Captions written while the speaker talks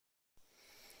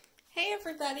Hey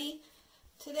everybody!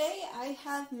 Today I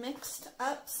have mixed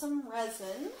up some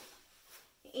resin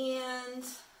and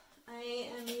I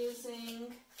am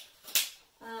using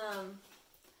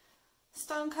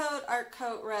Stone Coat Art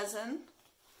Coat resin.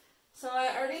 So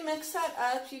I already mixed that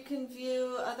up. You can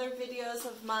view other videos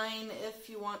of mine if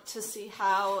you want to see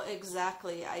how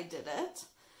exactly I did it.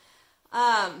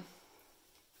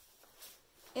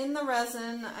 In the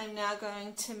resin, I'm now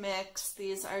going to mix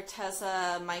these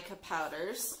Arteza mica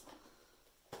powders.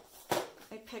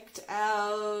 I picked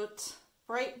out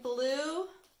bright blue,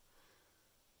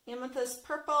 amethyst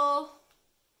purple,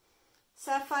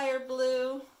 sapphire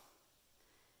blue,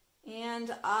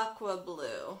 and aqua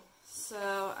blue.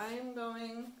 So I'm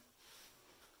going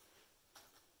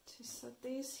to set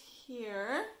these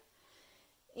here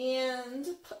and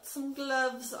put some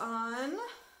gloves on.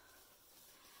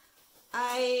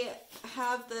 I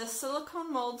have the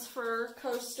silicone molds for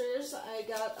coasters I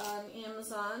got on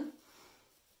Amazon,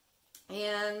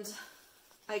 and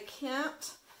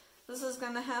this is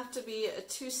going to have to be a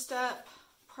two-step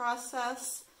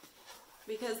process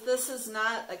because this is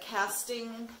not a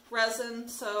casting resin,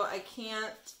 so I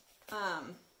can't, oh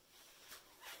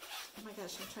my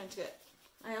gosh,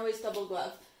 I always double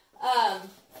glove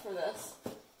for this.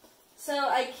 So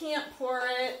I can't pour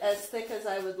it as thick as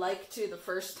I would like to the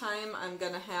first time. I'm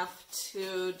going to have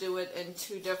to do it in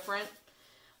two different,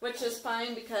 which is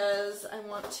fine because I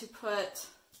want to put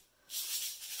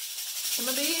some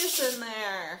of these in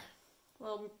there,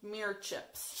 little mirror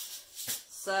chips.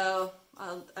 So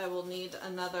I will need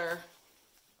another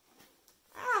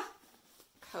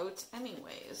coat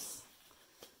anyways.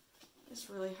 It's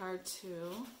really hard to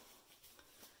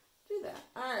do that.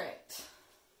 All right.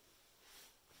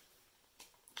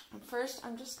 First,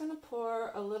 I'm just going to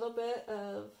pour a little bit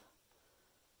of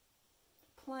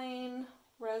plain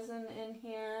resin in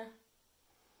here.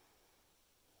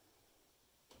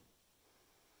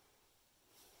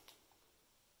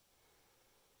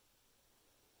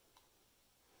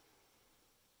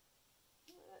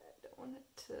 I don't want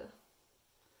it to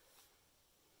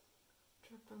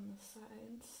drip on the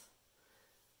sides.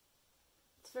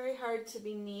 It's very hard to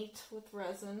be neat with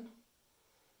resin.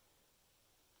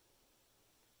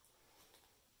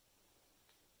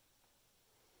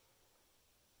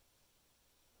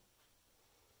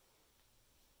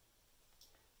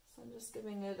 I'm just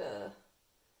giving it a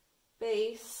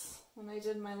base. When I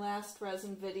did my last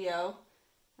resin video,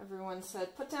 everyone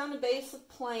said, put down a base of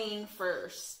plain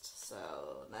first. So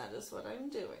that is what I'm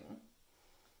doing.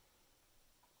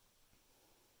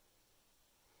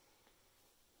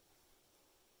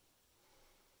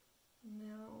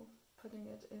 Now putting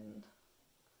it in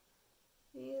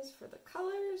these for the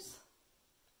colors.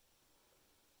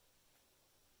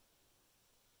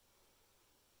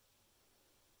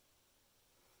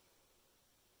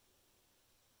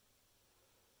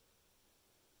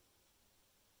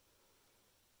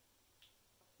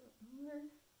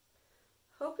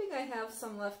 Hoping I have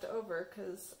some left over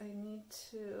because I need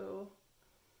to,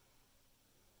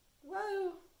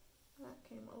 whoa, that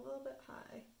came a little bit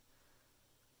high.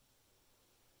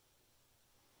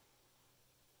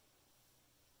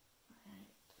 All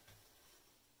right.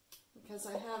 Because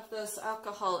I have this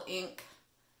alcohol ink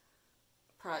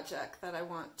project that I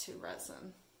want to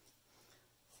resin.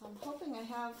 So I'm hoping I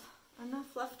have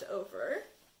enough left over.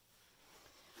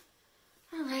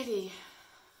 Alrighty.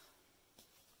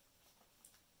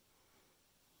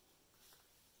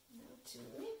 To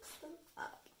mix them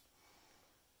up.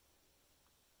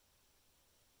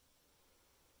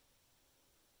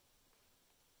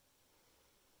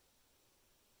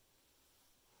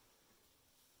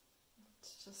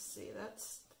 Let's just see,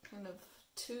 that's kind of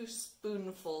 2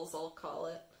 spoonfuls, I'll call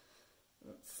it.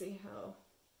 Let's see how,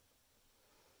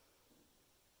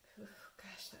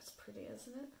 gosh, that's pretty,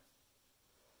 isn't it?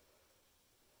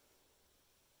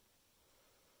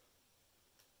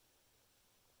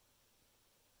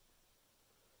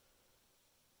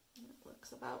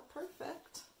 Looks about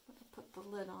perfect. I'm going to put the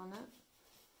lid on it.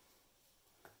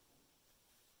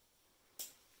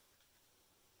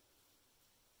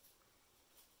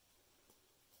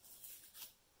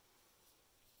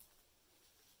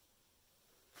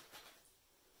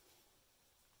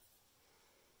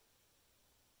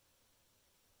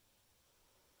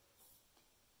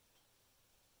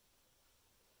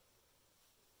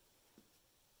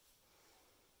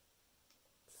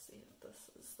 Let's see if this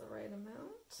is the right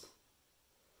amount.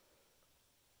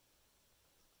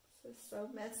 This is so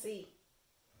messy.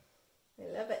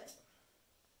 I love it.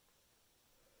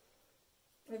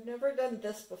 I've never done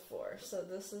this before, so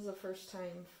this is a first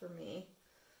time for me.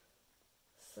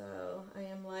 So I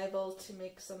am liable to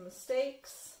make some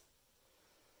mistakes.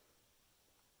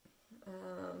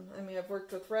 I mean, I've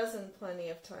worked with resin plenty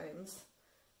of times,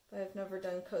 but I've never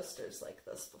done coasters like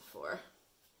this before.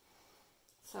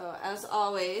 So as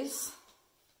always,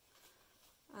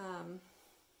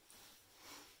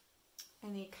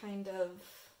 any kind of,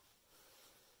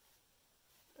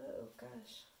 oh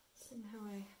gosh, seeing how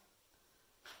I think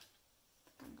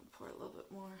I'm going to pour a little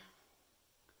bit more.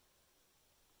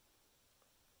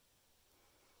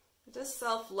 It is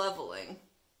self-leveling,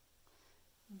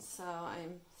 and so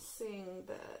I'm seeing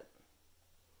that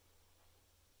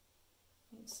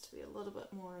it needs to be a little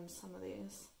bit more in some of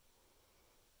these.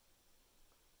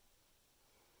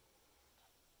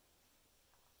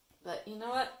 But you know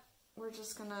what? We're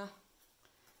just going to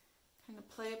kind of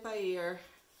play it by ear.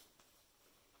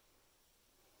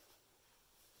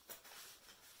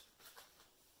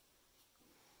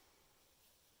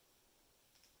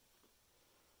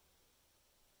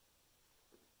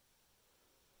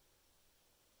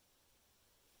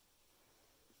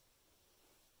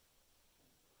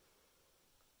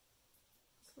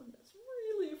 This one is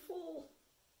really full.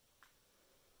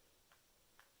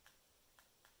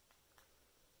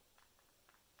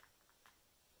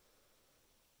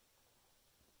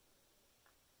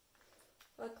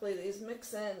 Luckily, these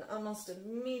mix in almost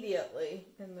immediately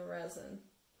in the resin.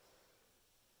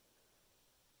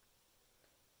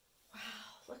 Wow,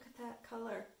 look at that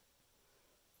color.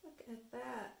 Look at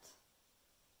that.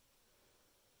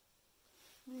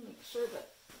 Let me make sure that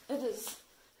it is...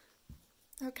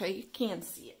 Okay, you can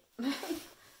see it.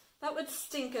 That would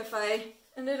stink if I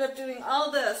ended up doing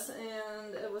all this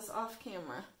and it was off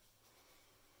camera.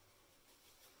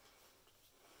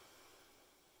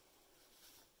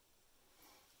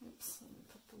 Oops, let me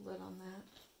put the lid on that.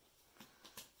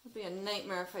 It would be a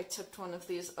nightmare if I tipped one of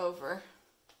these over.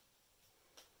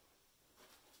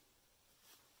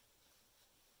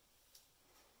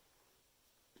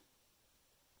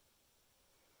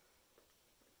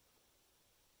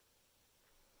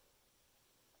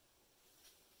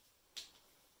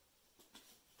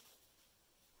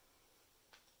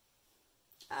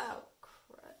 Oh,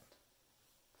 crud.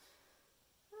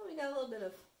 Well, we got a little bit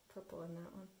of purple in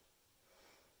that one,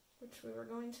 which we were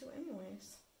going to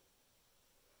anyways.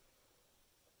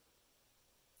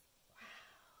 Wow,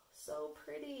 so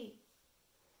pretty.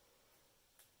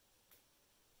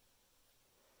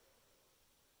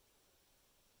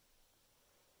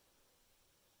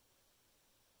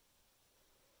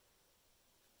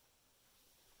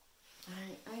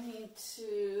 Alright, I need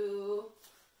to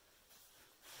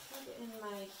plug in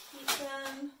my heat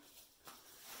gun.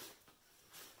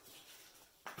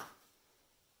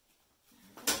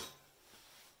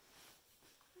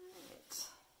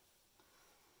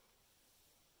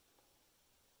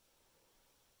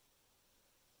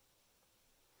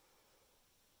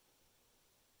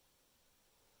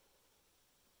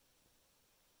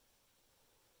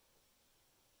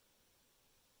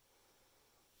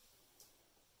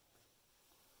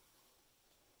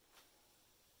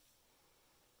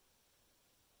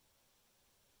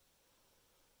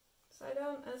 So I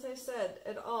don't, as I said,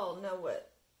 at all know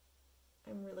what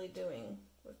I'm really doing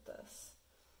with this.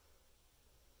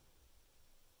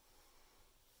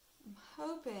 I'm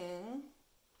hoping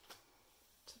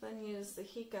to then use the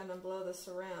heat gun and blow this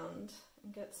around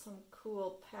and get some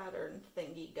cool pattern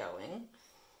thingy going,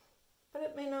 but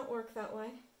it may not work that way.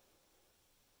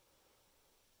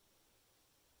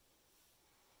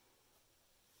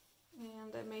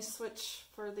 And I may switch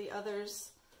for the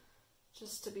others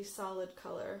just to be solid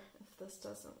color if this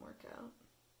doesn't work out.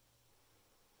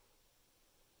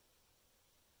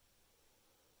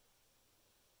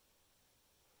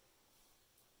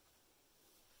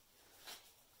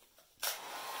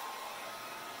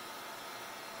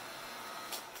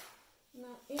 Now,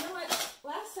 you know what?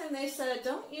 Last time they said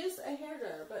don't use a hair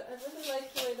dryer, but I really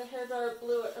like the way the hair dryer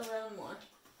blew it around more.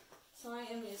 So I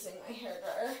am using my hair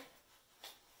dryer.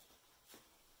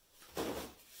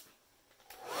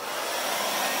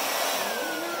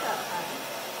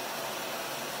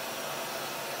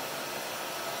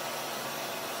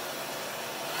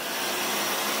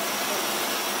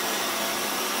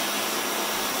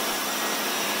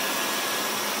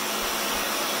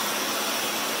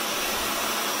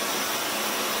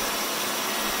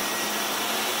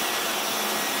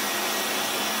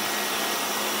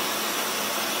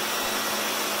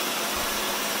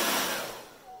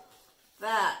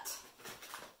 That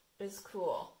is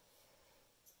cool.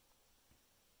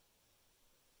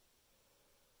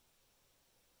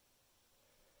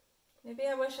 Maybe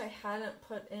I wish I hadn't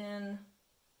put in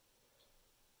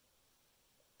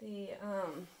the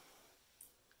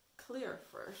clear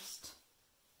first.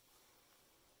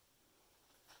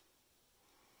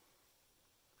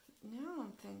 Now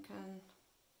thinking?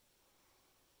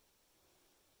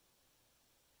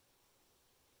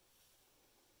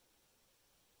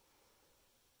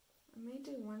 I may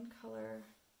do one color.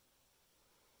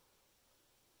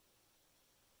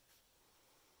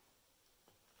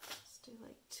 Let's do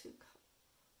like two colors.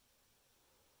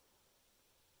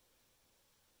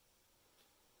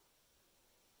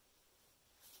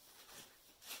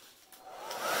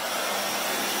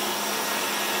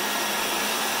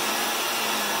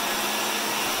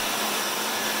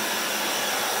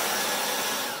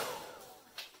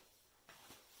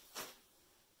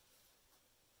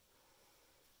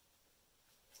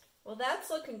 Well, that's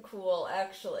looking cool,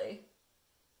 actually.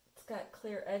 It's got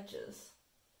clear edges.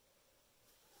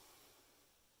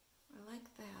 I like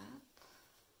that.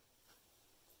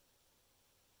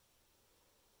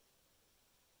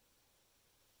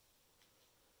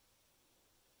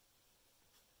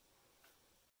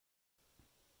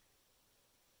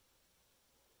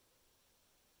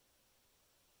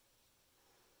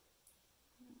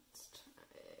 Let's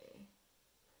try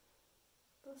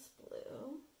this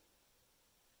blue.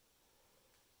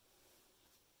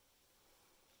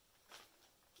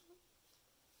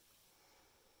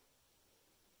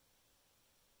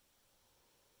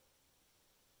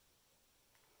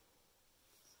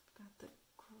 Got the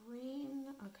green,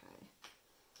 okay,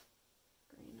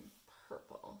 green and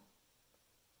purple.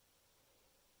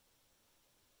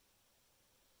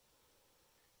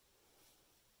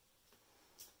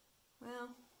 Well,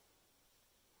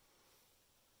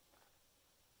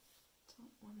 don't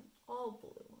want an all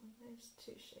blue one. There's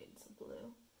two shades of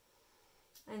blue.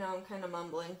 I know, I'm kind of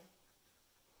mumbling.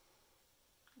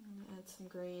 I'm going to add some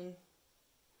green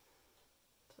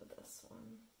to this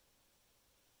one.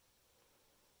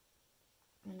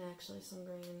 And actually some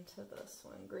green to this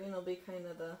one. Green will be kind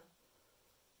of the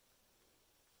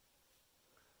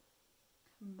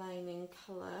combining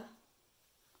color.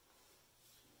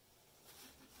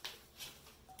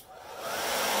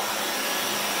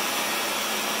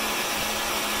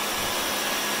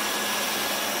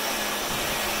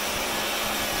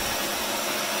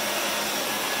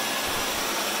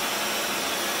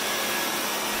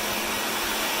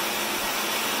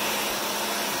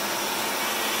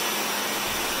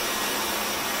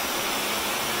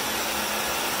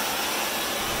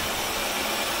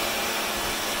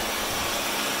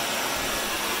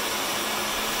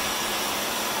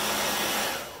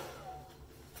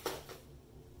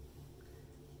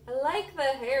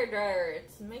 Hairdryer,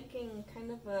 it's making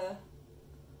kind of a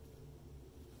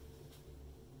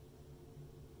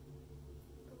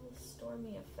little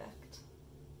stormy effect.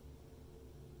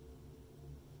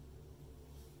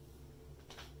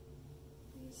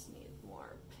 These need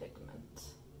more pigment.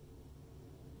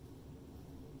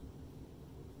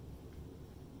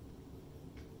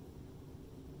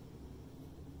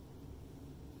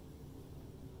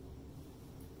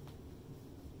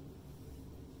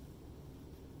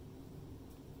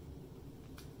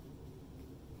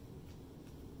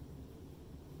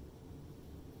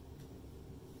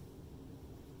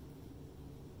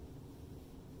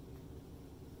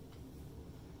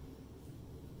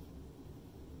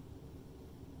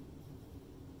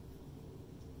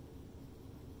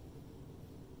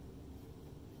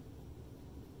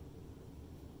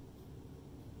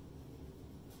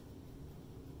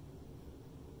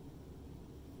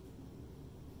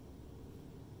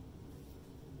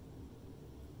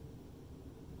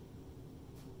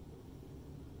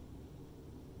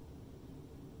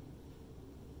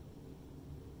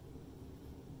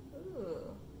 Ooh,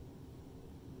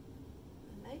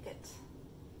 I like it.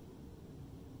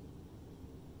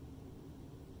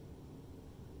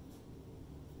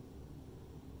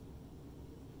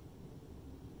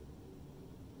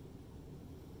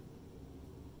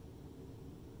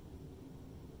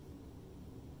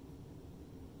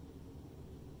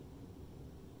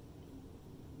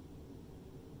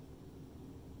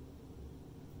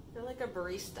 They're like a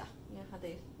barista. You know how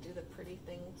they do the pretty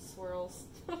thing swirls?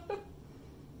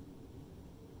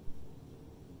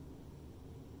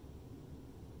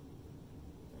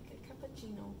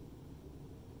 Cappuccino.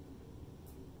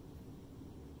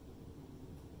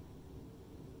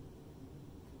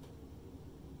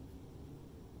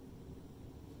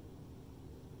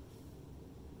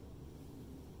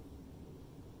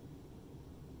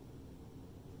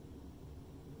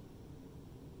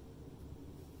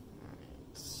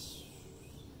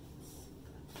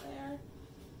 There.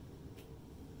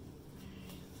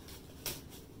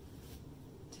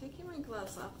 Taking my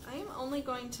gloves off, I am only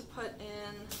going to put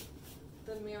in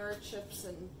the mirror chips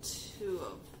in 2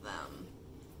 of them,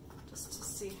 just to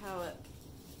see how it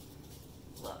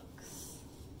looks.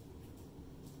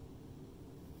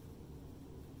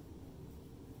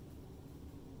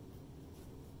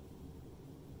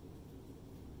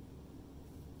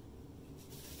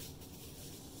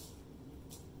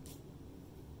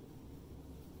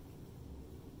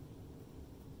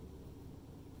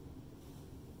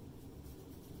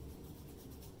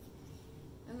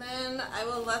 then I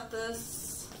will let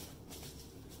this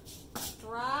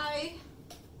dry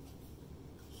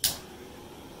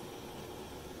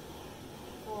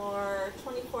for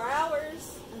 24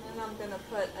 hours, and then I'm going to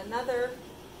put another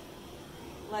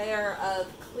layer of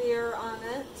clear on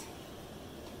it.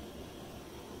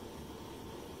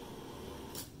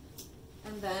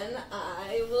 And then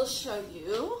I will show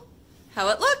you how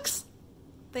it looks.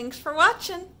 Thanks for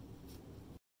watching.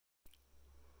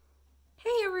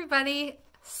 Hey everybody,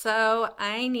 so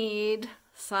I need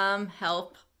some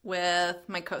help with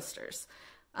my coasters.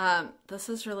 This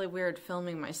is really weird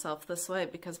filming myself this way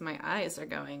because my eyes are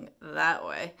going that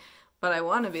way, but I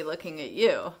want to be looking at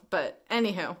you. But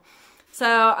anywho,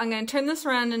 so I'm going to turn this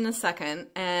around in a second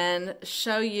and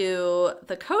show you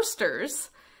the coasters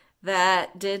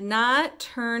that did not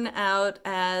turn out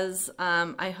as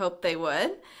I hoped they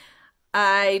would.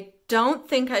 I don't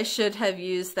think I should have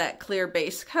used that clear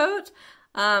base coat.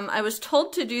 I was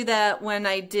told to do that when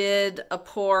I did a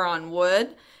pour on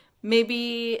wood.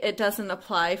 Maybe it doesn't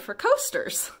apply for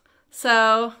coasters.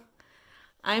 So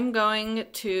I'm going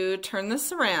to turn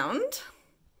this around,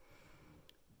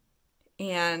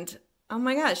 and oh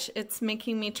my gosh, it's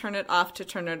making me turn it off to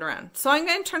turn it around. So I'm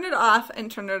going to turn it off and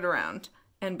turn it around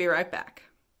and be right back.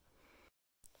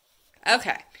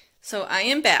 Okay, so I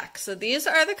am back. So these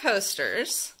are the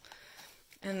coasters,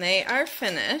 and they are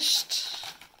finished.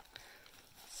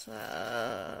 So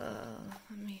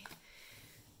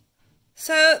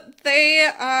So they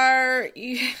are,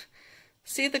 you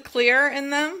see the clear in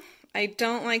them? I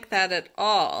don't like that at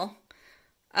all.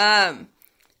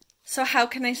 So how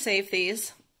can I save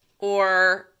these?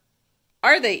 Or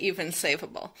are they even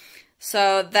savable?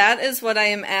 So that is what I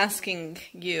am asking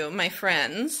you, my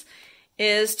friends,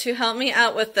 is to help me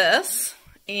out with this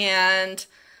and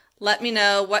let me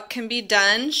know what can be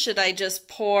done. Should I just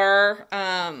pour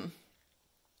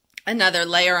another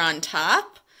layer on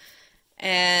top?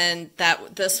 And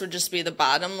this would just be the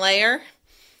bottom layer,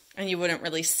 and you wouldn't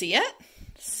really see it.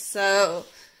 So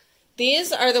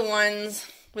these are the ones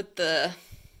with the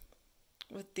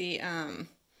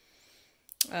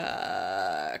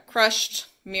crushed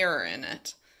mirror in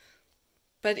it.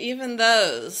 But even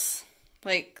those,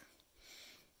 like,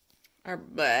 are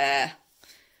bleh.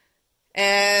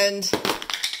 And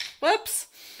whoops.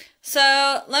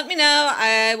 So let me know.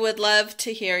 I would love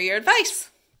to hear your advice.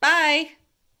 Bye.